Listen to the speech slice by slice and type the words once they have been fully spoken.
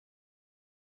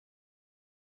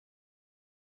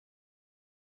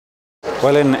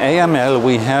Well, in AML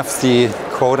we have the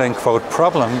quote-unquote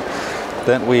problem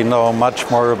that we know much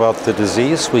more about the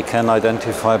disease. We can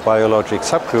identify biologic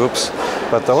subgroups,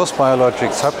 but those biologic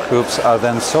subgroups are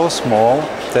then so small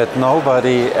that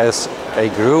nobody as a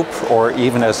group or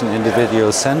even as an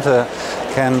individual center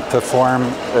can perform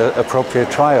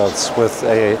appropriate trials with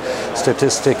a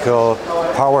statistical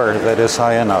power that is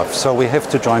high enough. So we have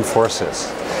to join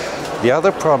forces. The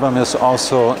other problem is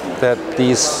also that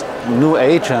these new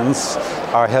agents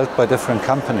are held by different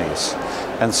companies.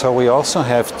 And so we also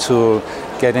have to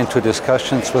get into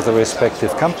discussions with the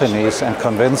respective companies and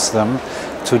convince them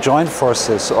to join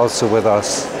forces also with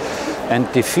us.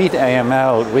 And defeat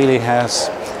AML really has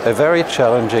a very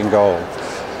challenging goal.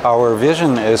 Our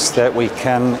vision is that we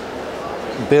can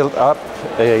build up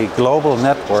a global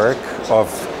network of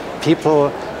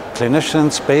people,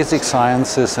 clinicians, basic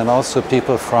sciences, and also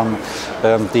people from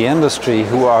the industry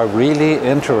who are really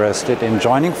interested in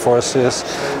joining forces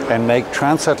and make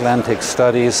transatlantic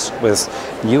studies with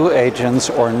new agents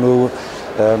or new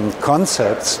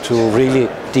concepts to really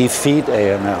defeat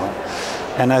AML.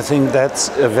 And I think that's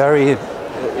a very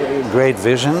great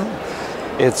vision.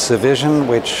 It's a vision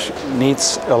which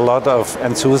needs a lot of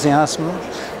enthusiasm,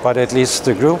 but at least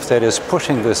the group that is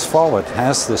pushing this forward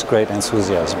has this great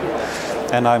enthusiasm.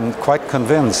 And I'm quite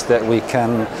convinced that we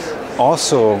can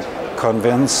also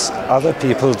convince other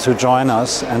people to join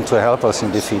us and to help us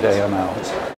in defeat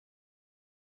AML.